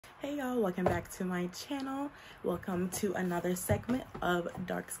Hey y'all, welcome back to my channel. Welcome to another segment of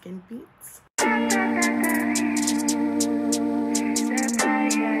Dark Skin Beats.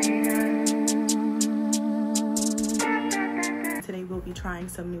 Today we'll be trying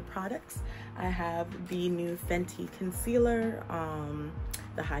some new products. I have the new Fenty concealer,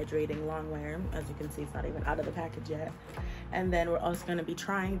 the hydrating longwear. As you can see, it's not even out of the package yet. And then we're also going to be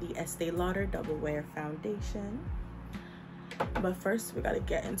trying the Estee Lauder Double Wear Foundation. But first, we gotta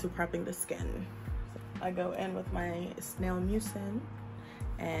get into prepping the skin. So I go in with my snail mucin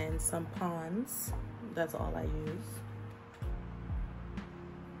and some Pond's. That's all I use.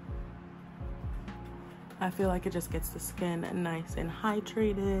 I feel like it just gets the skin nice and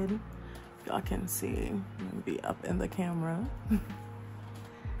hydrated. Y'all can see, maybe up in the camera.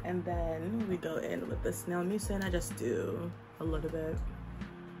 And then we go in with the snail mucin. I just do a little bit.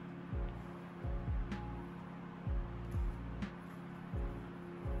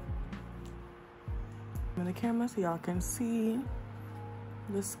 In the camera so y'all can see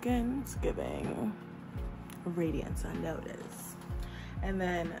the skin's giving radiance, I notice. And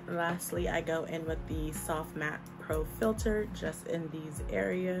then lastly, I go in with the Soft Matte Pro Filter just in these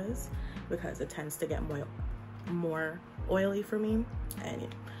areas because it tends to get more oily for me, and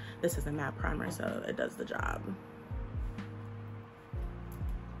this is a matte primer, so it does the job.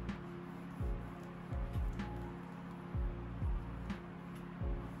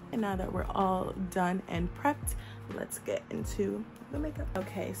 And now that we're all done and prepped, let's get into the makeup.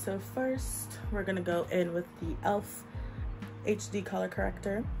 Okay, so first we're gonna go in with the e.l.f. HD color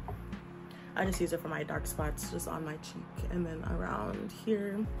corrector. I just use it for my dark spots just on my cheek and then around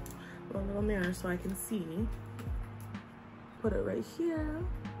here with a little mirror so I can see. Put it right here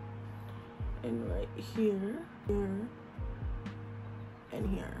and right here, here, and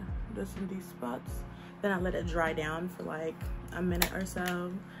here, just in these spots. Then I let it dry down for like a minute or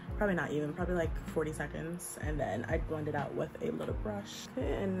so. Probably not even, probably like 40 seconds. And then I blend it out with a little brush.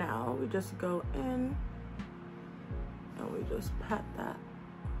 Okay, and now we just go in and we just pat that.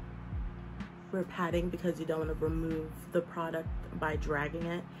 We're patting because you don't want to remove the product by dragging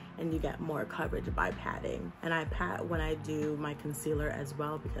it, and you get more coverage by patting. And I pat when I do my concealer as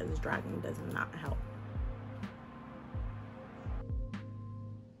well because dragging does not help.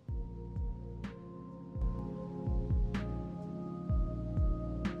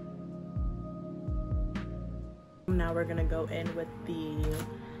 Now we're gonna go in with the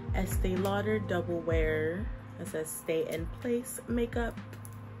Estee Lauder Double Wear. It says Stay in Place makeup.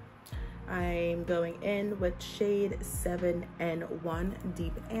 I'm going in with shade 7N1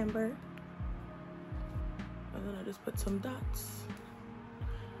 Deep Amber. And then I just put some dots.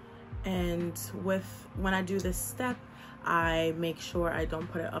 And when I do this step, I make sure I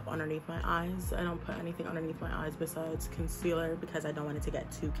don't put it up underneath my eyes. I don't put anything underneath my eyes besides concealer because I don't want it to get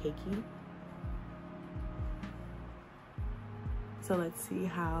too cakey. So let's see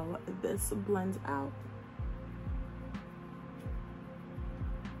how this blends out.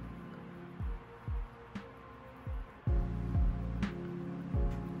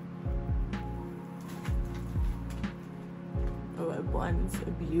 Oh, it blends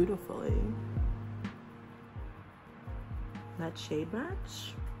beautifully. That shade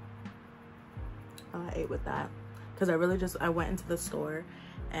match, I ate with that because I went into the store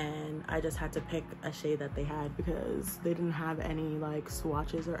and I just had to pick a shade that they had because they didn't have any like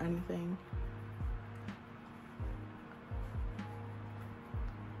swatches or anything.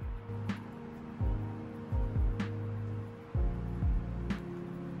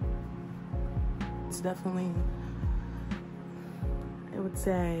 It's definitely, I would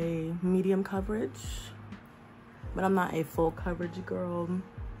say, medium coverage, but I'm not a full coverage girl.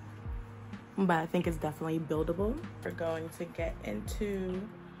 But I think it's definitely buildable. We're going to get into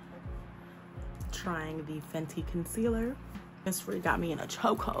trying the Fenty concealer. Miss Free got me in a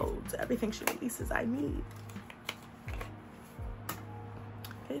chokehold. Everything she releases, I need.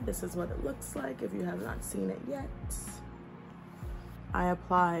 Okay, this is what it looks like if you have not seen it yet. I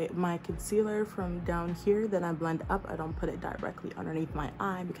apply my concealer from down here, then I blend up. I don't put it directly underneath my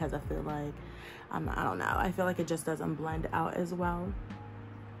eye because I feel like, I don't know, I feel like it just doesn't blend out as well.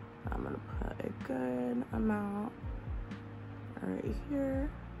 I'm gonna put a good amount right here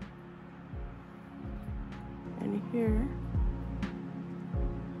and here.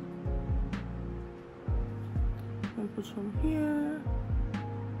 And put some here,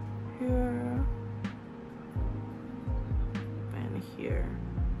 here, and here.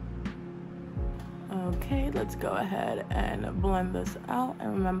 Okay, let's go ahead and blend this out.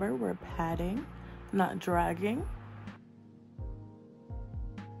 And remember, we're patting, not dragging.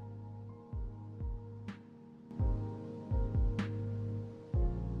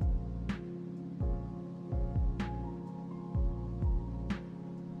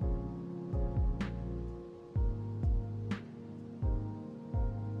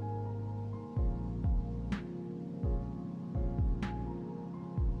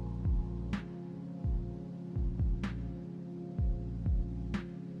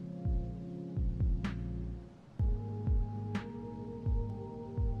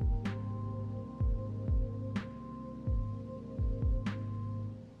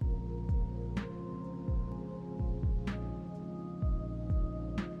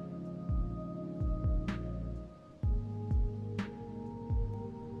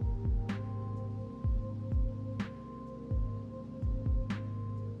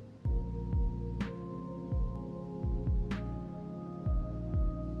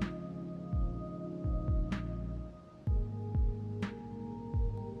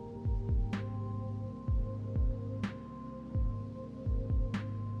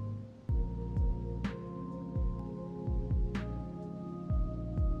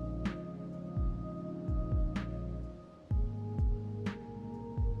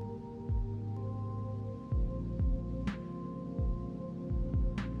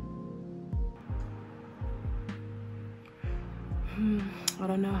 I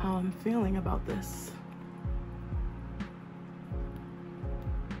don't know how I'm feeling about this.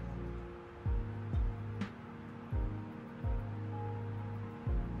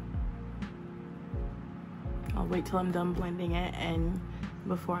 I'll wait till I'm done blending it and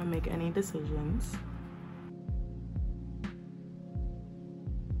before I make any decisions.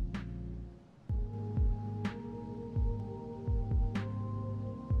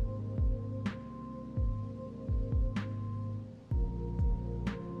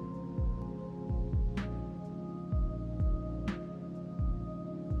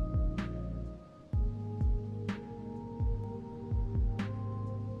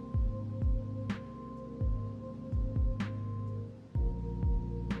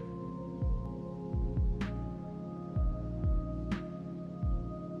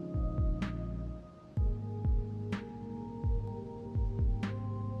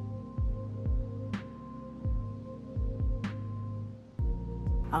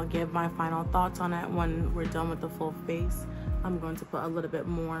 I'll give my final thoughts on it when we're done with the full face. I'm going to put a little bit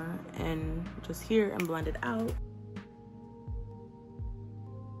more in just here and blend it out.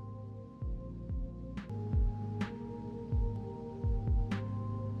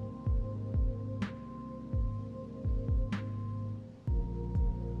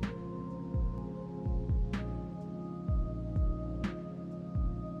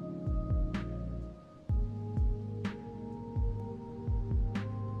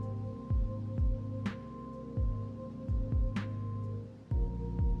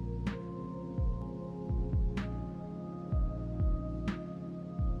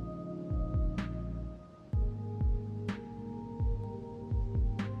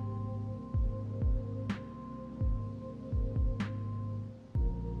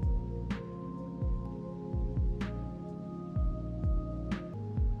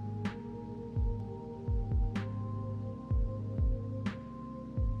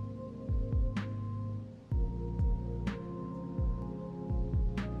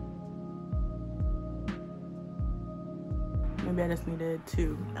 Maybe I just needed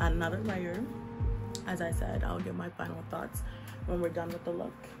to add another layer. As I said, I'll give my final thoughts when we're done with the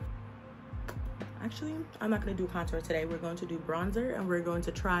look. Actually, I'm not going to do contour today. We're going to do bronzer, and we're going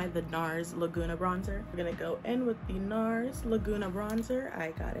to try the NARS Laguna bronzer. We're going to go in with the NARS Laguna bronzer.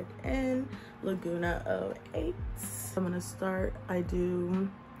 I got it in Laguna 08. I'm going to start, I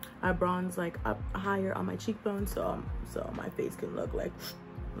bronze like up higher on my cheekbones so my face can look like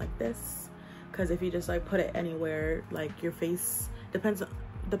this. Because if you just like put it anywhere, like your face,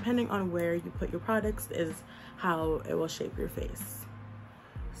 depending on where you put your products is how it will shape your face.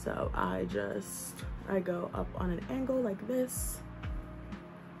 So I go up on an angle like this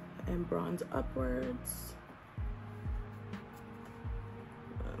and bronze upwards.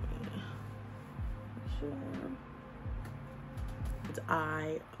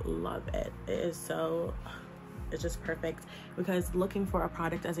 I love it. It's just perfect, because looking for a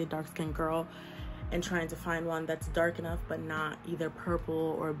product as a dark-skinned girl and trying to find one that's dark enough but not either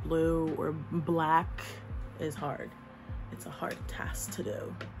purple or blue or black is hard. It's a hard task to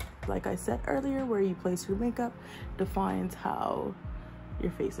do. Like I said earlier, where you place your makeup defines how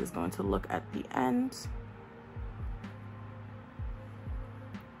your face is going to look at the end.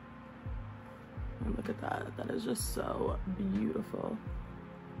 And look at that. That is just so beautiful.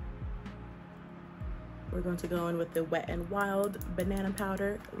 We're going to go in with the Wet n Wild banana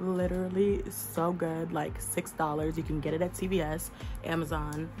powder. Literally so good, like $6. You can get it at CVS,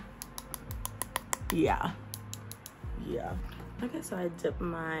 Amazon. Yeah. Like I said, I dip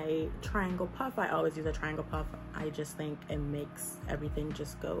my triangle puff. I always use a triangle puff. I just think it makes everything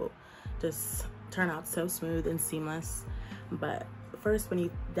just turn out so smooth and seamless. But first, when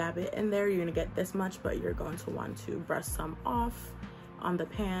you dab it in there, you're gonna get this much, but you're going to want to brush some off on the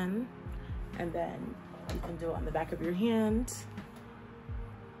pan, and then you can do it on the back of your hand.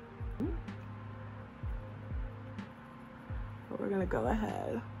 But we're gonna go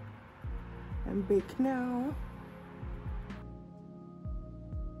ahead and bake now.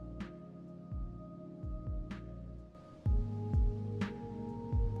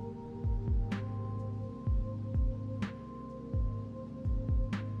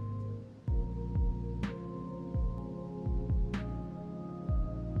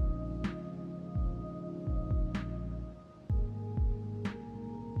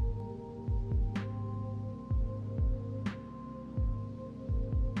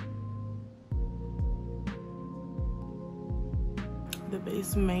 The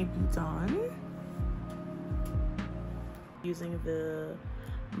base may be done. Using the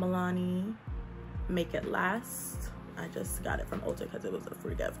Milani Make It Last. I just got it from Ulta because it was a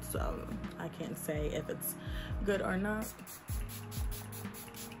free gift, so I can't say if it's good or not.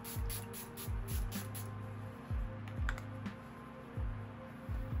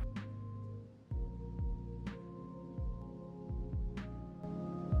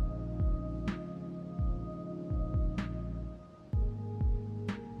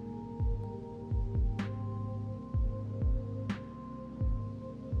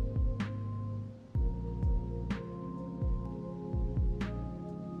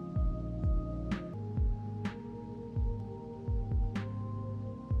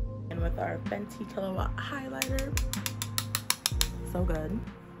 in with our Fenty Kilowatt highlighter. So good.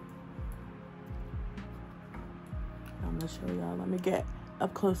 I'm gonna show y'all. Let me get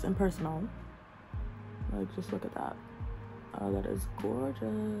up close and personal. Like, just look at that. Oh, that is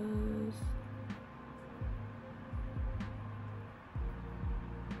gorgeous.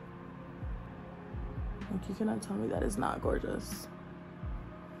 Like, you cannot tell me that is not gorgeous.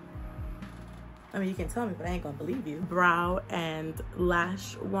 I mean, you can tell me, but I ain't gonna believe you. Brow and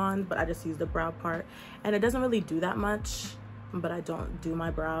lash wand, but I just use the brow part. And it doesn't really do that much, but I don't do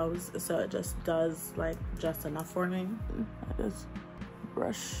my brows, so it just does like just enough for me. I just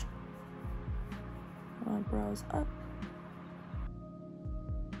brush my brows up.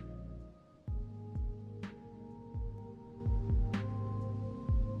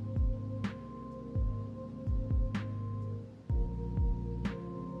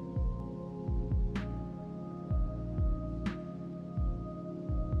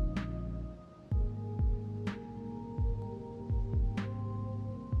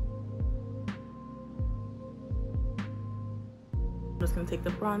 I'm just gonna take the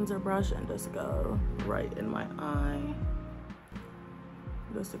bronzer brush and just go right in my eye,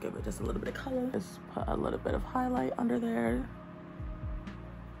 just to give it just a little bit of color. Just put a little bit of highlight under there.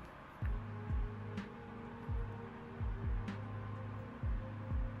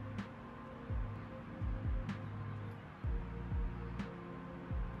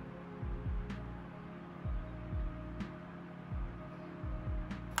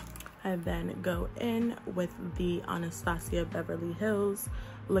 I then go in with the Anastasia Beverly Hills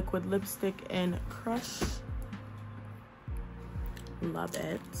liquid lipstick in Crush. Love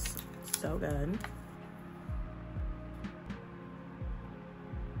it, so good.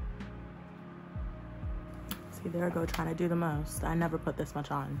 See, there I go, trying to do the most. I never put this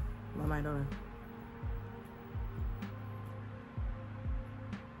much on. What am I doing?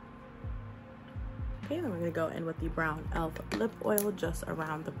 Okay, then we're gonna go in with the brown e.l.f. lip oil just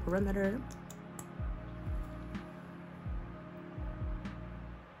around the perimeter.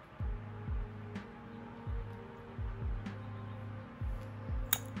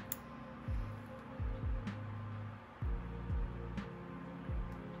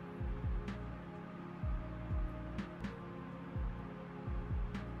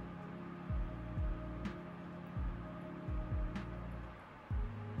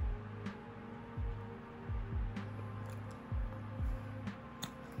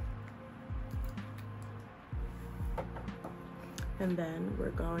 And then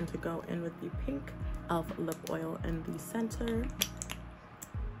we're going to go in with the pink e.l.f. lip oil in the center.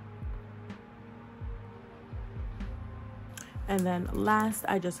 And then last,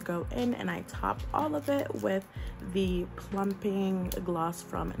 I just go in and I top all of it with the plumping gloss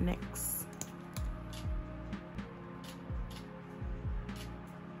from NYX.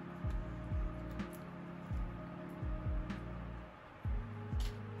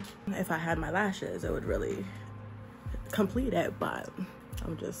 If I had my lashes, it would really complete it, but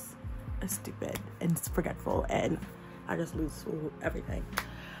I'm just stupid and forgetful and I just lose everything.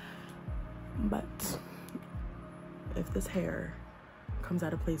 But if this hair comes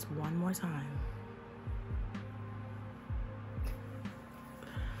out of place one more time,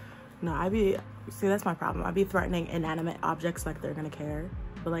 no, see, that's my problem. I'd be threatening inanimate objects like they're gonna care,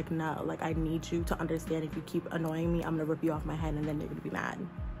 but like, no, like, I need you to understand, if you keep annoying me, I'm gonna rip you off my head and then you're gonna be mad.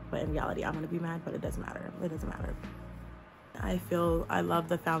 But in reality, I'm gonna be mad, but it doesn't matter. It doesn't matter. I love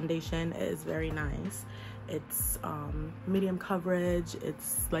the foundation. It is very nice. It's medium coverage.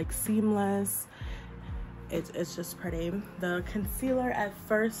 It's like seamless. It's just pretty. The concealer, at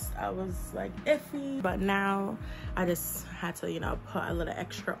first I was like iffy, but now I just had to, you know, put a little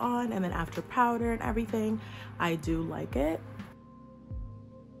extra on, and then after powder and everything, I do like it.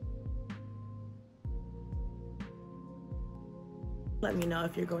 Let me know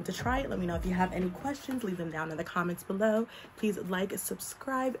if you're going to try it. Let me know if you have any questions. Leave them down in the comments below. Please like,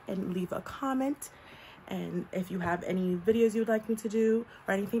 subscribe, and leave a comment. And if you have any videos you would like me to do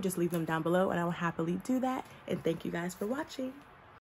or anything, just leave them down below and I will happily do that. And thank you guys for watching.